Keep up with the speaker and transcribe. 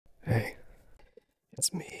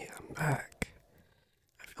It's me, I'm back.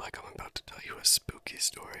 I feel like I'm about to tell you a spooky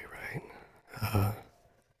story, right? Uh,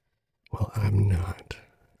 well, I'm not.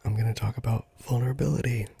 I'm gonna talk about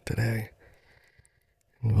vulnerability today.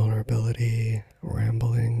 And vulnerability,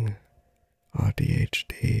 rambling,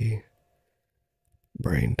 ADHD,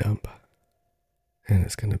 brain dump. And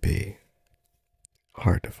it's gonna be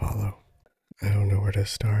hard to follow. I don't know where to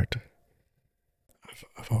start.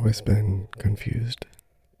 I've always been confused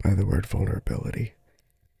by the word vulnerability.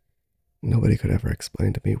 Nobody could ever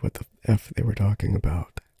explain to me what the F they were talking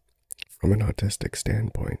about from an autistic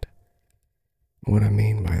standpoint. What I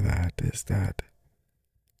mean by that is that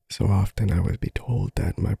so often I would be told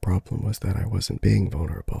that my problem was that I wasn't being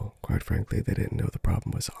vulnerable. Quite frankly, they didn't know the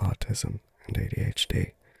problem was autism and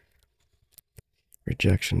ADHD,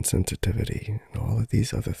 rejection sensitivity, and all of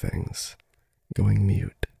these other things going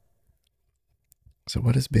mute. So,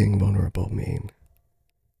 what does being vulnerable mean?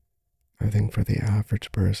 I think for the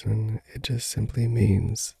average person, it just simply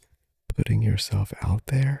means putting yourself out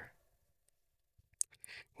there,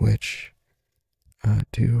 which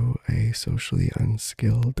to a socially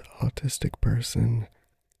unskilled autistic person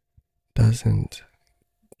doesn't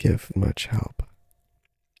give much help.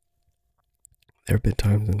 There have been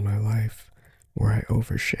times in my life where I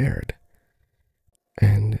overshared,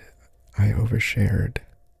 and I overshared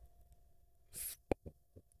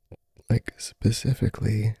like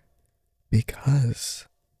specifically because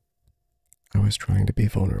I was trying to be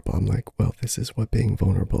vulnerable. I'm like, well, this is what being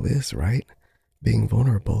vulnerable is, right? Being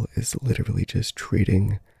vulnerable is literally just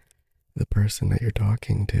treating the person that you're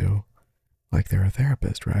talking to like they're a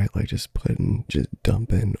therapist, right? Like just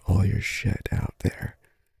dumping all your shit out there,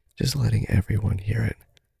 just letting everyone hear it.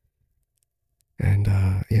 And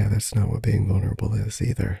yeah, that's not what being vulnerable is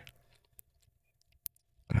either.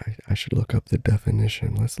 I should look up the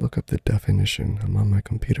definition. Let's look up the definition. I'm on my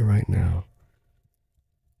computer right now.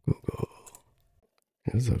 Google.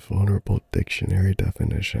 Here's a vulnerable dictionary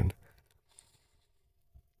definition.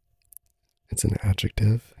 It's an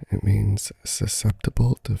adjective. It means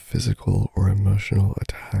susceptible to physical or emotional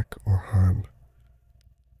attack or harm.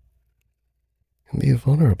 And be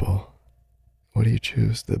vulnerable. What do you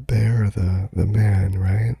choose, the bear or the man,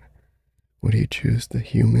 right? What do you choose, the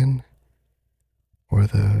human or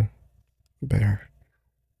the bear?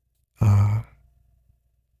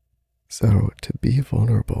 So to be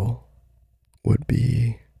vulnerable would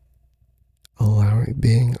be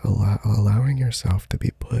allowing yourself to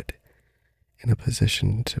be put in a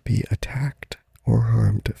position to be attacked or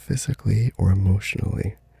harmed physically or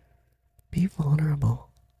emotionally. Be vulnerable.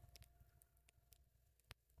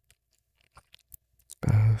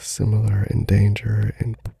 Similar in danger,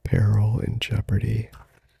 in peril, in jeopardy,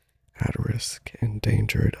 at risk,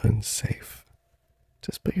 endangered, unsafe.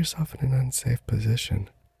 Just put yourself in an unsafe position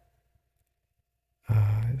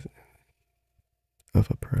of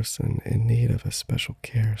a person in need of a special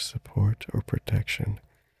care, support, or protection.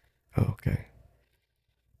 Okay.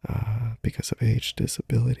 Because of age,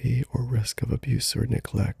 disability, or risk of abuse or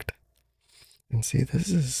neglect. And see, this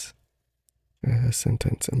is a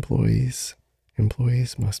sentence. Employees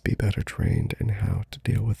must be better trained in how to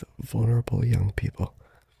deal with vulnerable young people.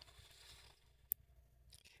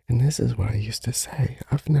 And this is what I used to say.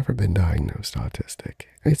 I've never been diagnosed autistic.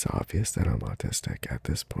 It's obvious that I'm autistic at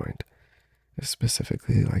this point,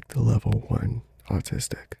 specifically like the level 1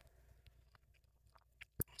 autistic.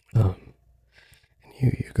 And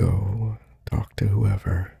you go talk to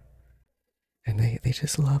whoever, and they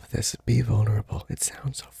just love this. Be vulnerable. It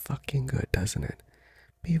sounds so fucking good, doesn't it?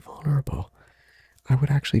 Be vulnerable. I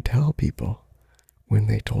would actually tell people when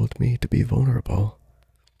they told me to be vulnerable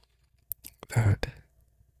that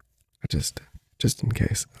just in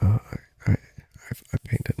case, I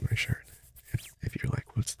painted my shirt. If you're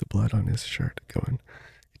like, what's the blood on his shirt going?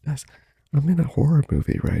 It does. I'm in a horror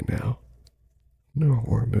movie right now. I'm in a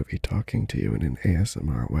horror movie talking to you in an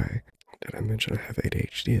ASMR way. Did I mention I have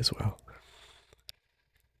ADHD as well?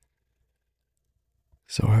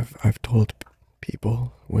 So I've told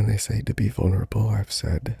people when they say to be vulnerable, I've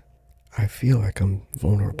said, I feel like I'm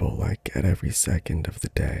vulnerable like at every second of the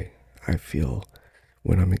day. I feel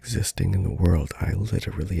when I'm existing in the world, I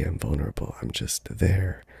literally am vulnerable. I'm just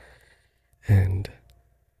there. And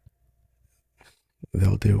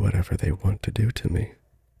they'll do whatever they want to do to me.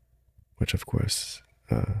 Which, of course,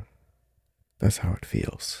 that's how it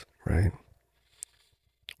feels, right?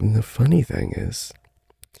 And the funny thing is,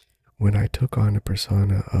 when I took on a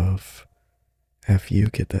persona of F you,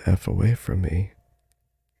 get the F away from me,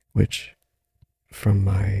 which from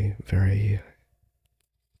my very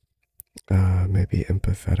maybe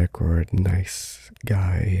empathetic or nice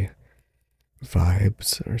guy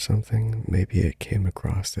vibes or something. Maybe it came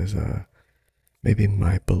across as maybe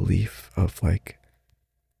my belief of like,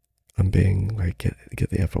 I'm being like, get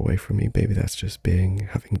the F away from me. Maybe that's just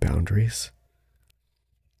having boundaries.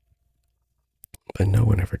 But no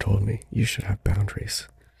one ever told me you should have boundaries.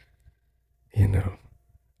 You know,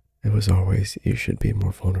 it was always you should be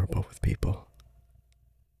more vulnerable with people.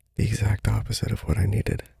 The exact opposite of what I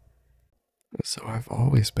needed. So I've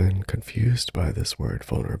always been confused by this word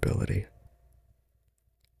vulnerability.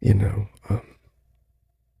 You know, and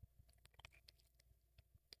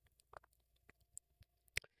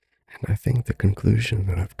I think the conclusion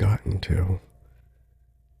that I've gotten to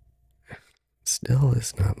still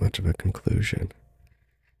is not much of a conclusion.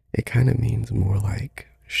 It kind of means more like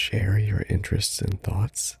share your interests and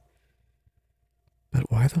thoughts.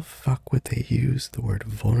 But why the fuck would they use the word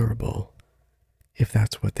vulnerable if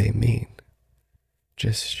that's what they mean?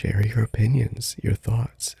 Just share your opinions, your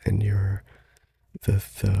thoughts, and the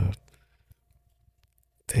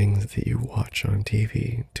things that you watch on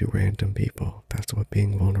TV to random people. That's what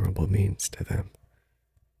being vulnerable means to them.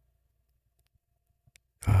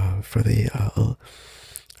 I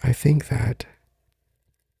think that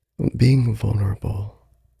being vulnerable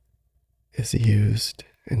is used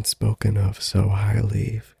and spoken of so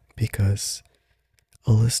highly because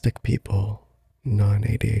holistic people,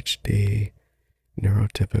 non-ADHD,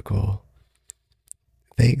 neurotypical,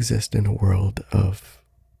 they exist in a world of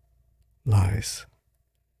lies.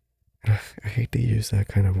 I hate to use that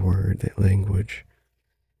kind of word, that language.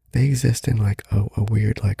 They exist in like a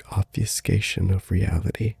weird like obfuscation of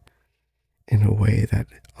reality in a way that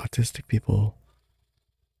autistic people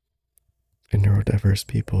and neurodiverse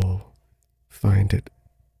people find it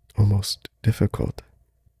almost difficult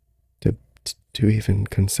to even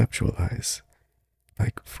conceptualize.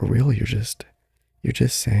 Like for real, you're just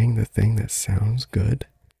saying the thing that sounds good.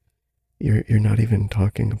 You're not even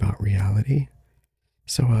talking about reality.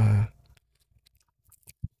 So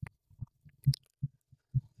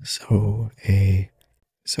so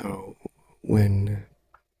when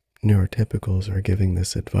neurotypicals are giving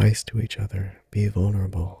this advice to each other, be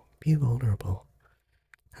vulnerable, be vulnerable.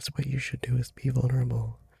 That's what you should do, is be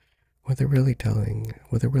vulnerable. What they're really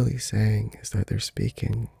saying is that they're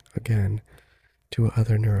speaking again to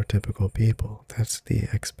other neurotypical people. That's the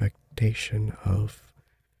expectation of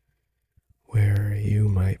where you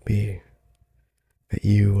might be, that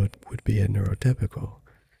you would be a neurotypical.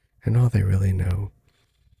 And all they really know,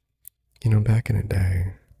 back in the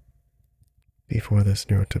day, before this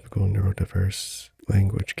neurotypical, neurodiverse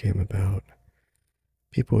language came about,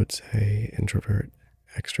 people would say introvert,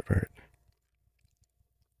 extrovert.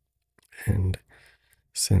 And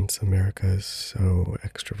since America is so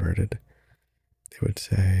extroverted, they would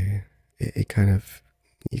say you kind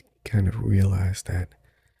of realize that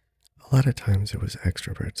a lot of times it was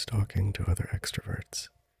extroverts talking to other extroverts.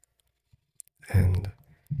 And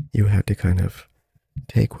you had to kind of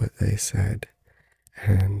take what they said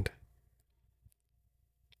and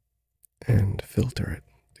filter it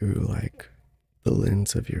through like the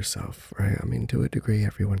lens of yourself, right? I mean, to a degree,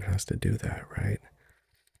 everyone has to do that, right?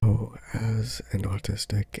 So as an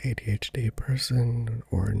autistic ADHD person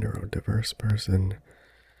or a neurodiverse person,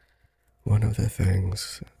 one of the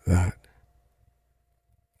things that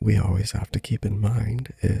we always have to keep in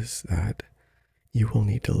mind is that you will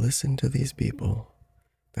need to listen to these people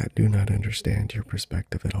that do not understand your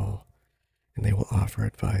perspective at all, and they will offer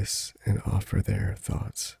advice and offer their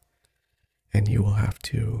thoughts. And you will have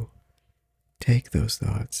to take those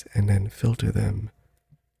thoughts and then filter them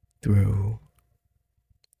through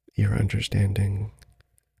your understanding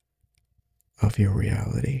of your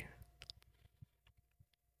reality.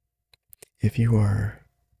 If you are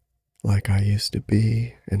like I used to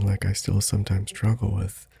be, and like I still sometimes struggle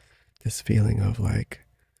with, this feeling of like,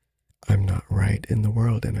 I'm not right in the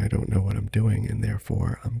world and I don't know what I'm doing, and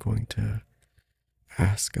therefore I'm going to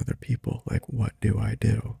ask other people, like, what do I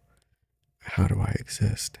do? How do I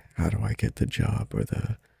exist? How do I get the job or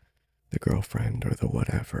the girlfriend or the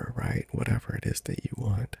whatever, right? Whatever it is that you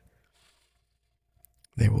want.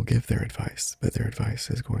 They will give their advice, but their advice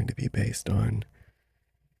is going to be based on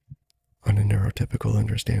a neurotypical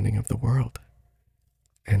understanding of the world.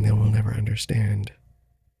 And they will never understand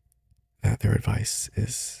that their advice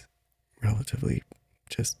is relatively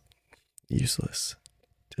just useless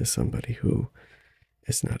to somebody who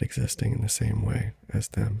is not existing in the same way as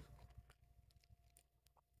them.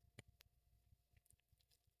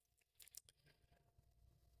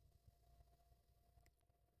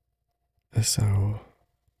 So,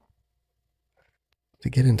 to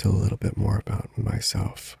get into a little bit more about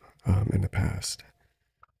myself in the past,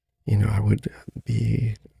 I would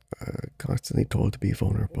be constantly told to be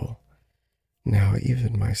vulnerable. Now,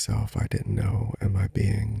 even myself, I didn't know, am I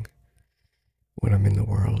being, when I'm in the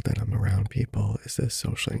world and I'm around people, is this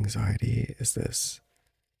social anxiety? Is this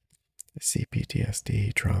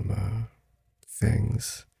CPTSD, trauma,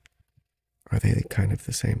 things? Are they kind of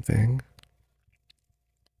the same thing?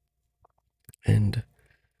 And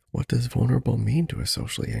what does vulnerable mean to a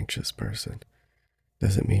socially anxious person?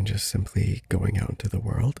 Does it mean just simply going out into the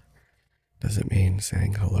world? Does it mean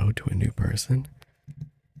saying hello to a new person?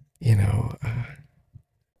 You know,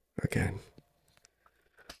 again,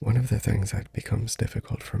 one of the things that becomes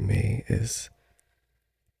difficult for me is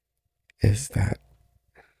that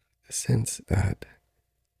sense that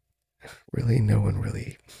really no one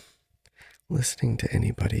really listening to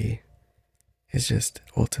anybody is just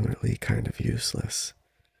ultimately kind of useless.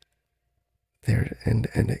 There and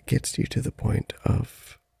it gets you to the point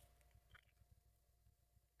of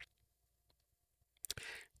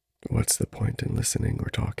what's the point in listening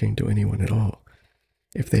or talking to anyone at all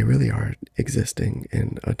if they really are existing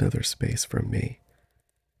in another space from me?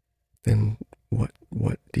 Then what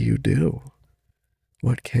do you do?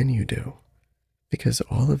 What can you do? Because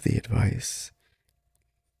all of the advice,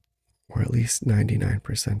 or at least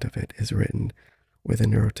 99% of it, is written with a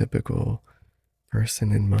neurotypical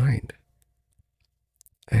person in mind.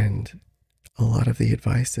 And a lot of the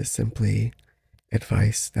advice is simply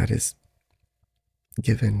advice that is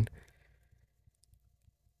given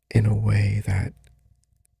in a way that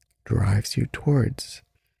drives you towards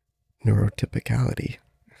neurotypicality.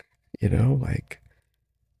 You know, like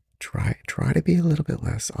try to be a little bit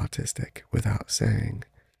less autistic without saying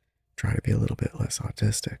try to be a little bit less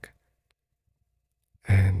autistic.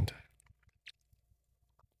 And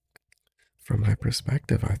from my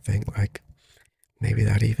perspective, I think like maybe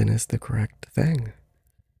that even is the correct thing.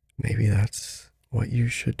 Maybe that's what you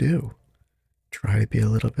should do. Try to be a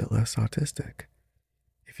little bit less autistic.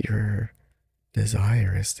 If your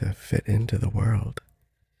desire is to fit into the world.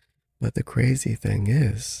 But the crazy thing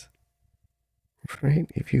is, right?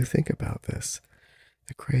 If you think about this,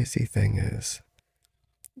 the crazy thing is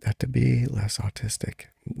that to be less autistic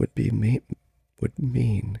would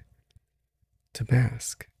mean to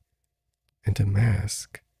mask, and to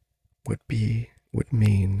mask would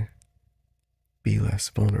mean be less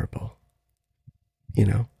vulnerable. You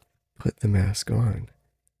know, put the mask on.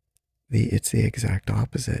 It's the exact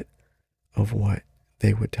opposite of what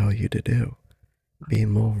they would tell you to do. Be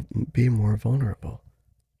more vulnerable.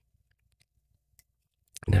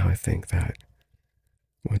 Now I think that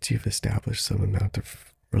once you've established some amount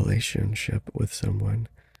of relationship with someone,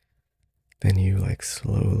 then you like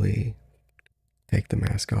slowly take the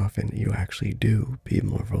mask off and you actually do be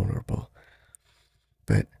more vulnerable.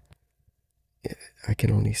 But I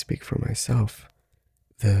can only speak for myself.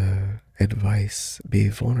 The advice, be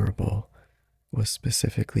vulnerable, was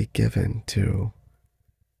specifically given to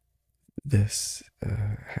this,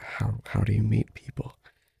 how do you meet people?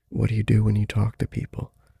 What do you do when you talk to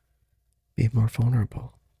people? Be more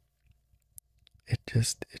vulnerable. It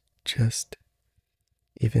just,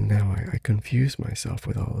 even now, I confuse myself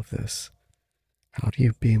with all of this. How do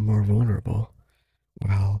you be more vulnerable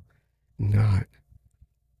while not,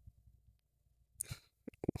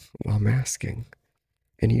 while masking?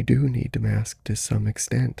 And you do need to mask to some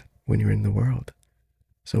extent when you're in the world.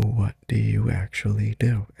 So what do you actually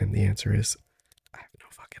do? And the answer is, I have no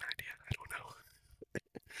fucking idea. I don't know.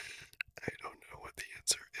 I don't know what the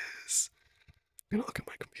answer is. I'm gonna look at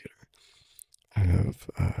my computer. I have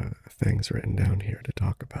things written down here to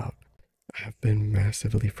talk about. I have been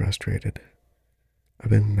massively frustrated.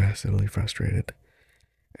 I've been massively frustrated.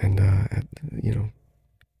 And,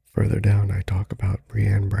 further down I talk about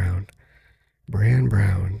Breanne Brown. Breanne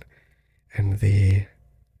Brown and the,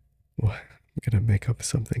 well, I'm gonna make up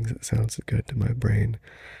something that sounds good to my brain,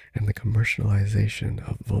 and the commercialization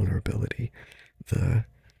of vulnerability, the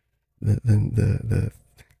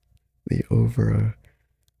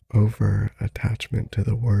over attachment to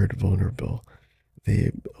the word vulnerable,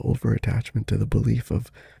 the over attachment to the belief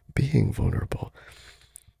of being vulnerable.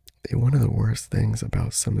 One of the worst things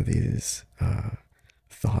about some of these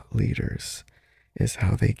thought leaders is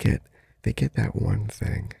how they get that one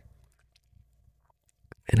thing.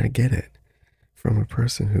 And I get it from a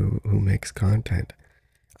person who makes content.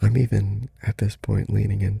 I'm even at this point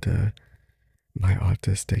leaning into my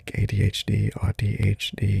autistic ADHD,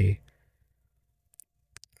 ADHD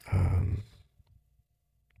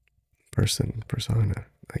persona.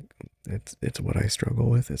 Like it's what I struggle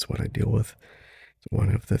with. It's what I deal with. It's one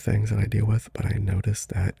of the things that I deal with. But I noticed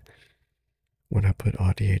that when I put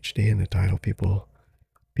ADHD in the title, people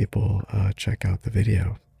check out the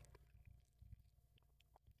video.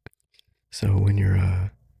 So when you're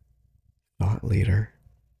a thought leader,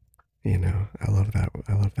 I love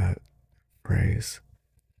that phrase.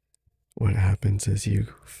 What happens is you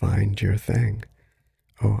find your thing.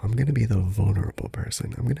 Oh, I'm going to be the vulnerable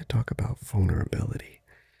person. I'm going to talk about vulnerability.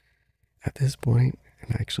 At this point,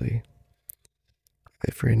 and actually,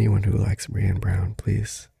 for anyone who likes Brian Brown,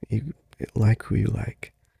 please, you like who you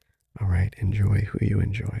like. All right, enjoy who you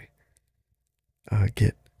enjoy.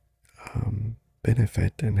 Get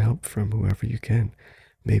benefit and help from whoever you can.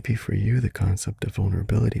 Maybe for you, the concept of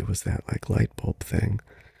vulnerability was that like light bulb thing,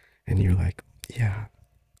 and you're like, yeah,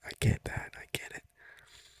 I get that, I get it.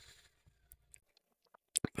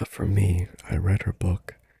 But for me, I read her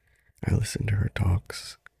book, I listened to her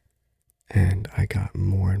talks, and I got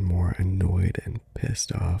more and more annoyed and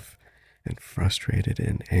pissed off and frustrated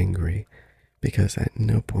and angry because at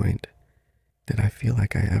no point did I feel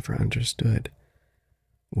like I ever understood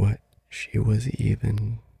what she was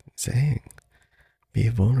even saying. Be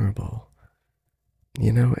vulnerable.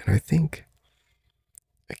 And I think,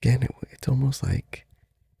 again, it's almost like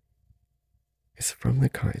it's from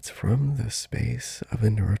the space of a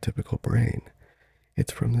neurotypical brain.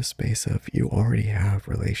 It's from the space of you already have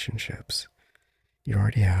relationships. You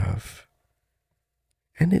already have,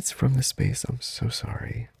 and it's from the space, I'm so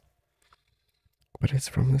sorry, but it's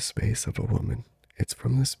from the space of a woman. It's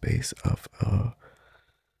from the space of a,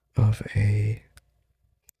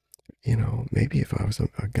 maybe if I was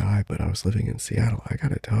a guy, but I was living in Seattle, I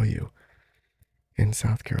gotta tell you, in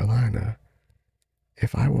South Carolina,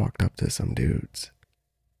 if I walked up to some dudes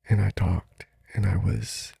and I talked and I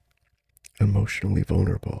was emotionally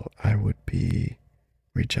vulnerable, I would be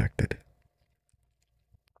rejected,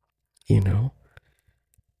 you know?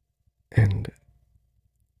 And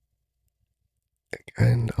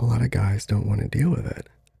and a lot of guys don't want to deal with it.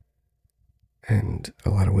 And a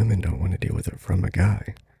lot of women don't want to deal with it from a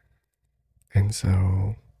guy. And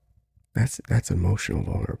so that's emotional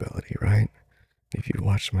vulnerability, right? If you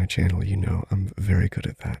watch my channel, you know I'm very good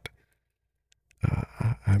at that.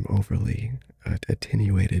 I'm overly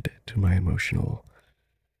attenuated to my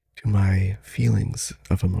feelings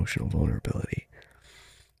of emotional vulnerability.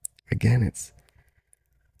 Again, it's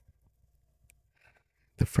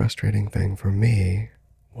the frustrating thing for me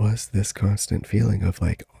was this constant feeling of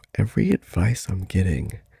like every advice I'm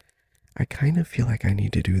getting, I kind of feel like I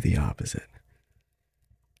need to do the opposite.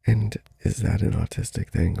 And is that an autistic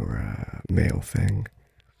thing or a male thing?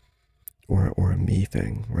 Or a me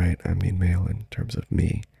thing, right? I mean male in terms of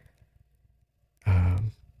me.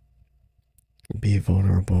 Be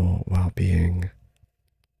vulnerable while being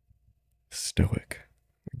stoic.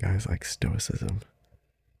 Guys like stoicism.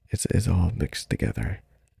 It's all mixed together.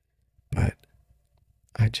 But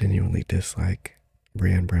I genuinely dislike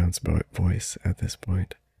Brené Brown's voice at this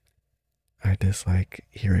point. I dislike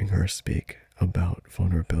hearing her speak about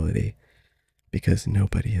vulnerability because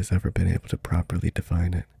nobody has ever been able to properly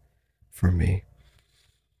define it for me.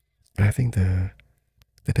 And I think the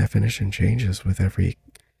definition changes with every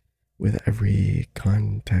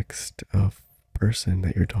context of person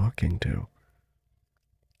that you're talking to.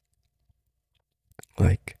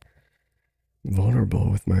 Like, vulnerable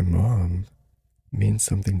with my mom means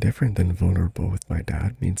something different than vulnerable with my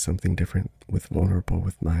dad, means something different with vulnerable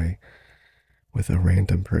with a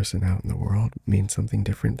random person out in the world, means something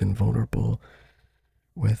different than vulnerable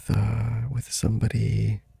with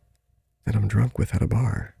somebody that I'm drunk with at a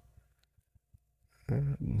bar.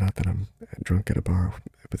 Not that I'm drunk at a bar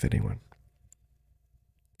with anyone.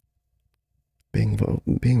 Being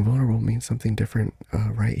vulnerable means something different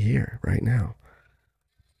right here, right now.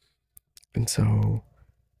 And so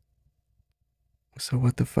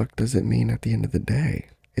what the fuck does it mean at the end of the day?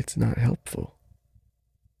 It's not helpful.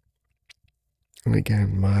 And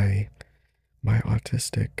again, my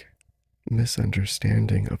autistic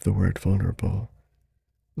misunderstanding of the word vulnerable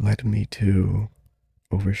led me to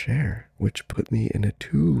overshare, which put me in a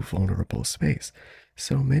too vulnerable space.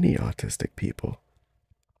 So many autistic people,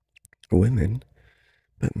 women,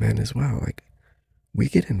 but men as well, like we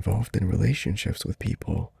get involved in relationships with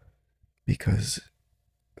people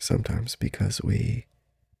sometimes because we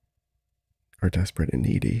are desperate and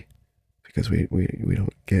needy, because we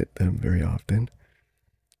don't get them very often,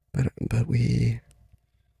 but we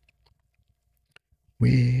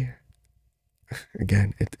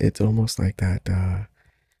again, it's almost like that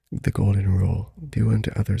the golden rule: do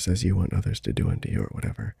unto others as you want others to do unto you, or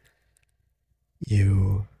whatever.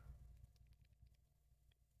 You,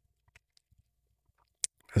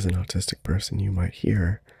 as an autistic person, you might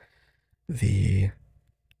hear the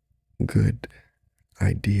good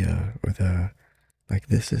idea or the, like,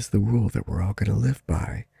 this is the rule that we're all going to live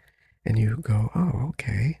by. And you go, oh,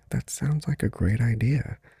 okay, that sounds like a great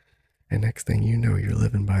idea. And next thing you know, you're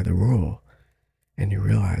living by the rule and you're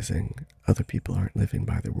realizing other people aren't living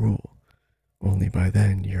by the rule. Only by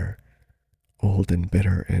then you're old and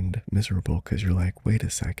bitter and miserable because you're like, wait a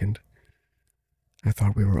second. I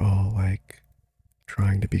thought we were all like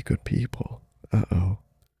trying to be good people. Uh-oh.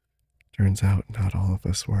 Turns out not all of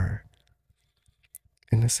us were.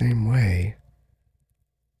 In the same way,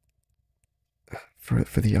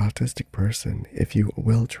 for the autistic person, if you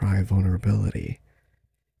will try vulnerability,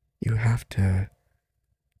 you have to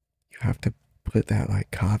put that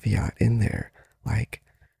like caveat in there. Like,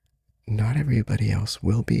 not everybody else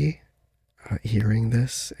will be hearing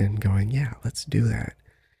this and going, yeah, let's do that.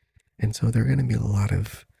 And so there are going to be a lot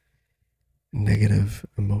of negative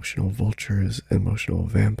emotional vultures, emotional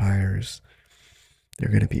vampires. There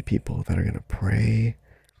are going to be people that are going to prey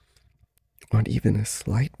on even a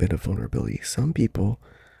slight bit of vulnerability. Some people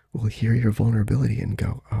will hear your vulnerability and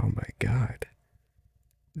go, oh my God,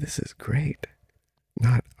 this is great.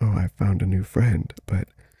 Not, oh, I found a new friend, but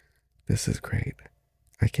this is great.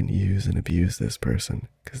 I can use and abuse this person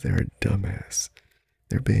because they're a dumbass.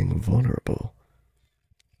 They're being vulnerable.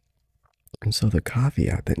 And so the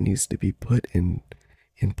caveat that needs to be put in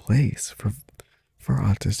place for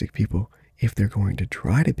autistic people, if they're going to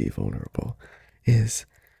try to be vulnerable, is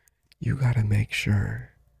you got to make sure,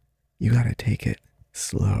 you got to take it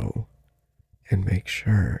slow and make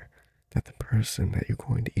sure that the person that you're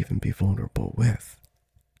going to even be vulnerable with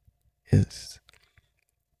is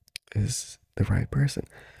the right person.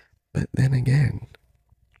 But then again,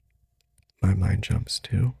 my mind jumps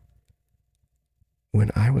to when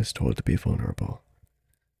I was told to be vulnerable,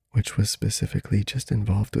 which was specifically just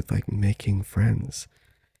involved with like making friends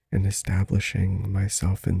and establishing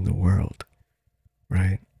myself in the world,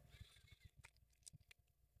 right?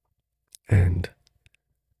 And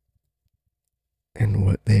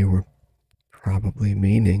what they were probably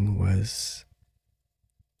meaning was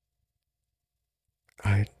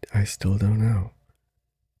I still don't know.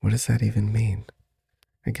 What does that even mean?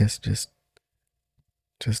 I guess just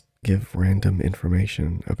give random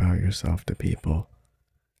information about yourself to people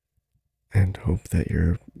and hope that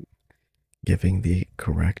you're giving the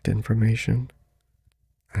correct information.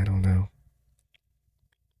 I don't know.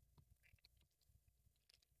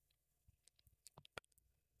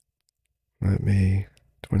 Let me,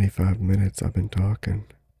 25 minutes I've been talking.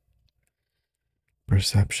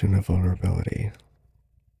 Perception of vulnerability.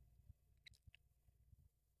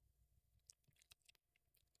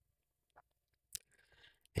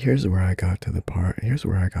 Here's where I got to the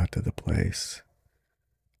place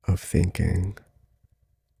of thinking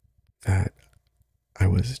that I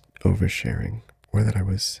was oversharing or that I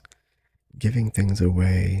was giving things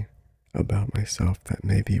away about myself that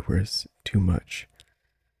maybe was too much.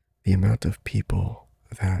 The amount of people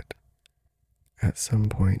that at some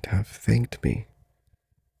point have thanked me,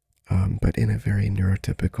 but in a very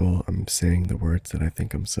neurotypical, I'm saying the words that I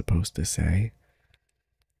think I'm supposed to say.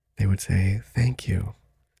 They would say, thank you.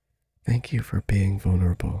 Thank you for being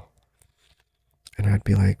vulnerable. And I'd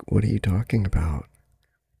be like, what are you talking about?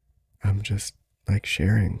 I'm just like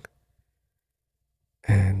sharing.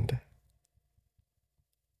 And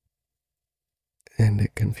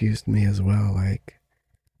it confused me as well. Like,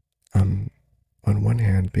 on one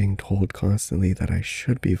hand, being told constantly that I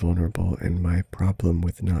should be vulnerable, and my problem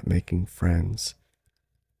with not making friends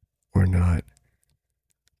or not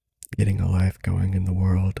getting a life going in the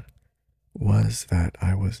world was that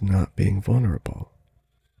I was not being vulnerable.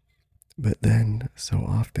 But then, so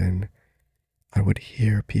often, I would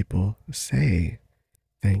hear people say,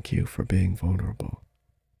 thank you for being vulnerable.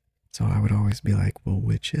 So I would always be like, well,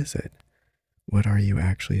 which is it? What are you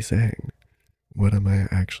actually saying? What am I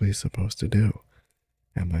actually supposed to do?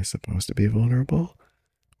 Am I supposed to be vulnerable?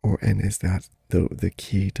 And is that the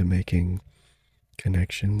key to making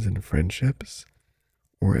connections and friendships?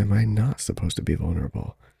 Or am I not supposed to be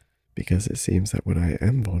vulnerable? Because it seems that when I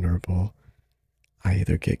am vulnerable, I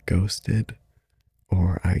either get ghosted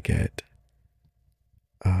or I get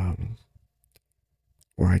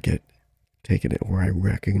taken it, where I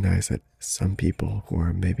recognize that some people who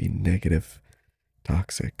are maybe negative,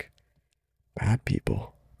 toxic, bad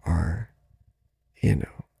people are,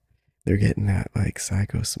 they're getting that like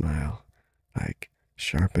psycho smile, like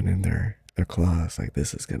sharpening their claws, like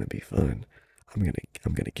this is gonna be fun. I'm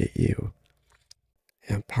gonna get you.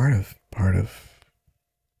 And part of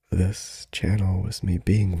this channel was me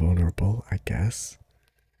being vulnerable, I guess.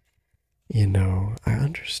 I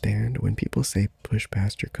understand when people say push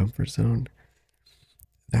past your comfort zone.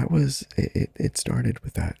 That was it started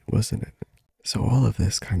with that, wasn't it? So all of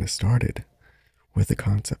this kind of started with the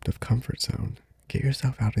concept of comfort zone. Get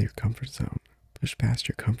yourself out of your comfort zone. Push past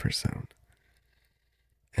your comfort zone.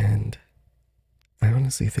 And I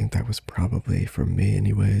honestly think that was probably, for me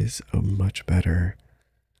anyways, a much better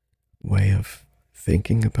way of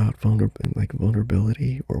thinking about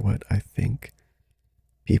vulnerability, or what I think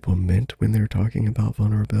people meant when they're talking about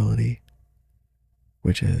vulnerability,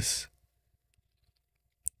 which is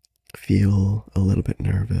feel a little bit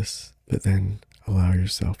nervous, but then allow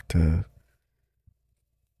yourself to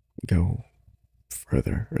go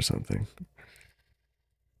further or something.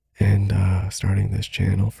 And starting this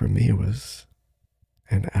channel for me was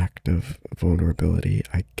an act of vulnerability,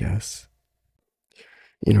 I guess.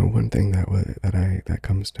 You know, one thing that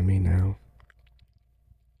comes to me now.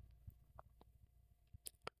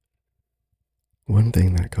 One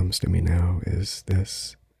thing that comes to me now is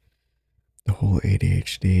the whole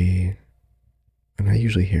ADHD, and I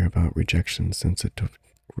usually hear about rejection sensitivity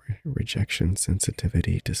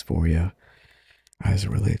dysphoria as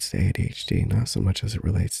it relates to ADHD, not so much as it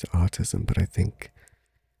relates to autism, but I think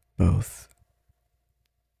both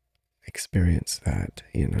experience that,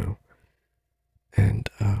 you know. And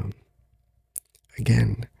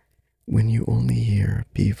again, when you only hear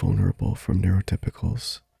be vulnerable from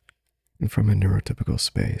neurotypicals and from a neurotypical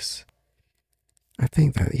space, I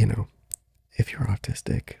think that, you know, if you're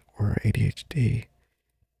autistic or ADHD,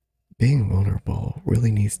 being vulnerable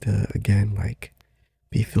really needs to, again, like,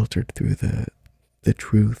 be filtered through the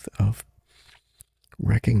truth of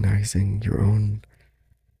recognizing your own,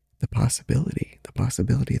 the possibility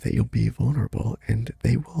that you'll be vulnerable and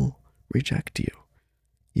they will reject you.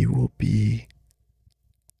 You will be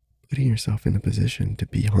putting yourself in a position to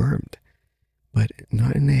be harmed, but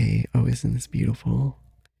not in a, oh, isn't this beautiful?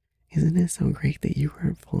 Isn't it so great that you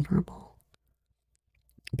are vulnerable?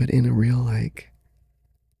 But in a real, like,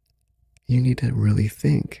 you need to really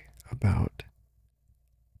think about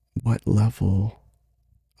what level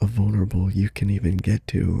of vulnerable you can even get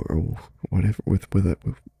to, or whatever, with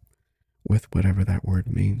whatever that word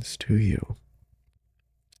means to you.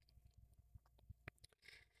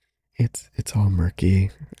 It's all murky.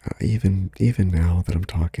 Even now that I'm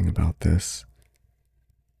talking about this,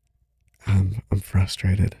 I'm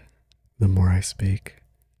frustrated. The more I speak,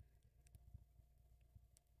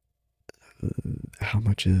 how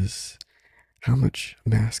much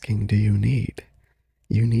masking do you need?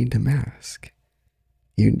 You need to mask.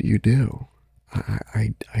 You do.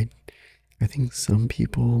 I think some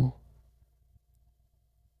people.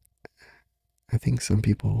 I think some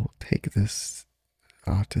people take this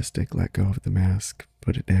autistic let go of the mask,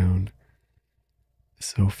 put it down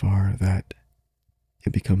so far that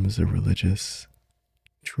it becomes a religious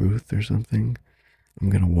truth or something. I'm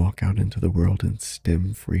gonna walk out into the world and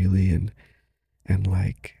stim freely and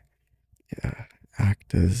like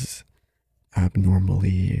act as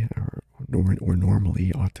abnormally or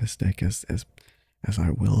normally autistic as I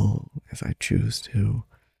will, as I choose to.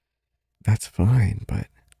 That's fine, but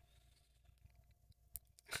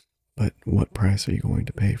what price are you going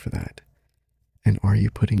to pay for that? And are you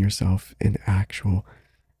putting yourself in actual,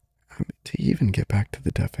 to even get back to the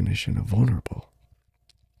definition of vulnerable?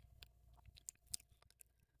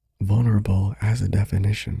 Vulnerable as a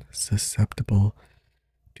definition, susceptible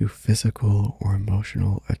to physical or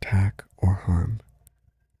emotional attack or harm.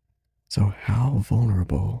 So how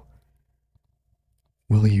vulnerable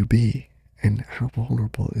will you be? And how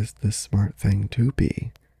vulnerable is the smart thing to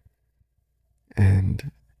be?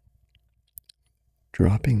 And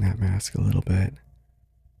dropping that mask a little bit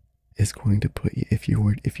is going to put you, if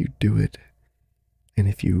you do it, and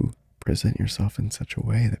if you present yourself in such a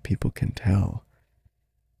way that people can tell,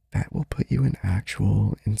 that will put you in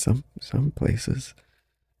actual, in some places,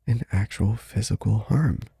 in actual physical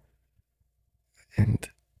harm. And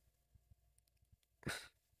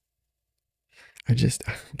I just,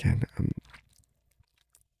 again,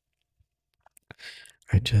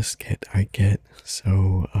 I get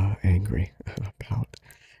so angry about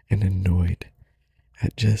and annoyed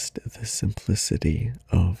at just the simplicity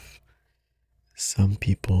of some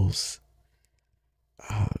people's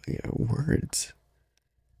words.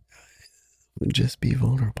 Just be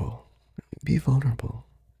vulnerable. Be vulnerable.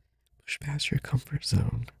 Push past your comfort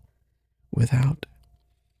zone without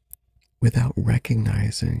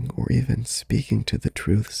recognizing or even speaking to the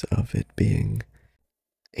truths of it being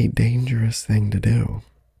a dangerous thing to do,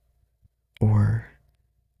 or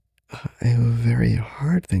a very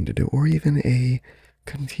hard thing to do, or even a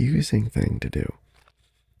confusing thing to do.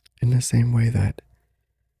 In the same way that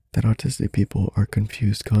autistic people are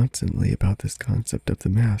confused constantly about this concept of the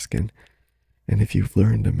mask, and if you've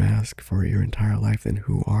learned to mask for your entire life, then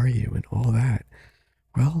who are you and all that?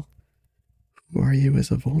 Well, Who are you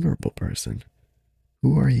as a vulnerable person?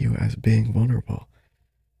 Who are you as being vulnerable?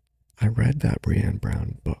 I read that Brené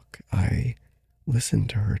Brown book. I listened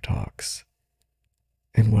to her talks.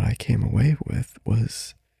 And what I came away with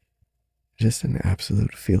was just an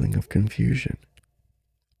absolute feeling of confusion.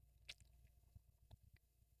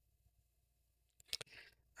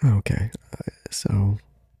 Okay, so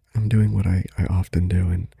I'm doing what I often do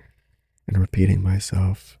and repeating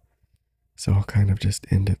myself. So I'll kind of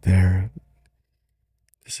just end it there.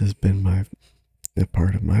 This has been a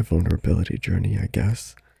part of my vulnerability journey, I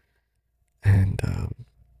guess. And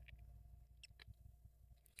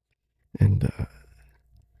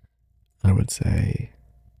I would say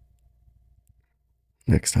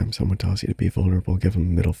next time someone tells you to be vulnerable, give them a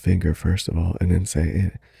middle finger first of all, and then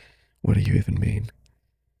say, "What do you even mean?"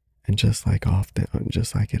 And just like often,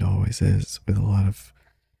 just like it always is with a lot of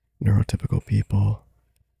neurotypical people,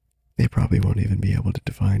 they probably won't even be able to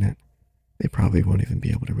define it. They probably won't even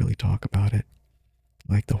be able to really talk about it.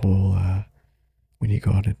 Like the whole, when you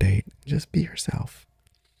go on a date, just be yourself.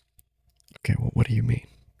 Okay, well, what do you mean?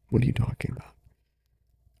 What are you talking about?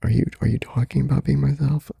 Are you talking about being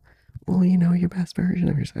myself? Well, your best version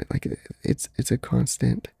of yourself. Like it's a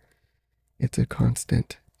constant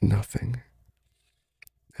nothing.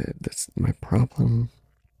 That's my problem.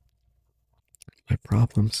 My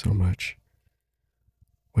problem so much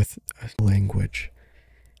with language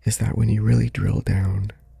is that when you really drill down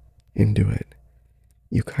into it,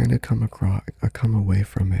 you kind of come away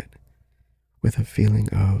from it with a feeling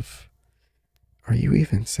of, are you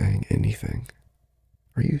even saying anything?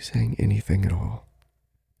 Are you saying anything at all?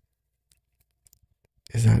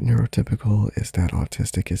 Is that neurotypical? Is that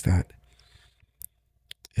autistic? Is that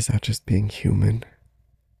just being human?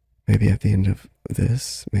 Maybe at the end of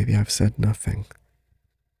this, maybe I've said nothing.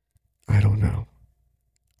 I don't know.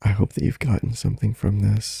 I hope that you've gotten something from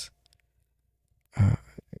this. Uh,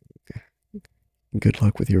 Good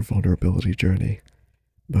luck with your vulnerability journey.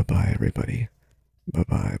 Bye bye, everybody. Bye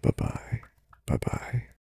bye, bye bye, bye bye.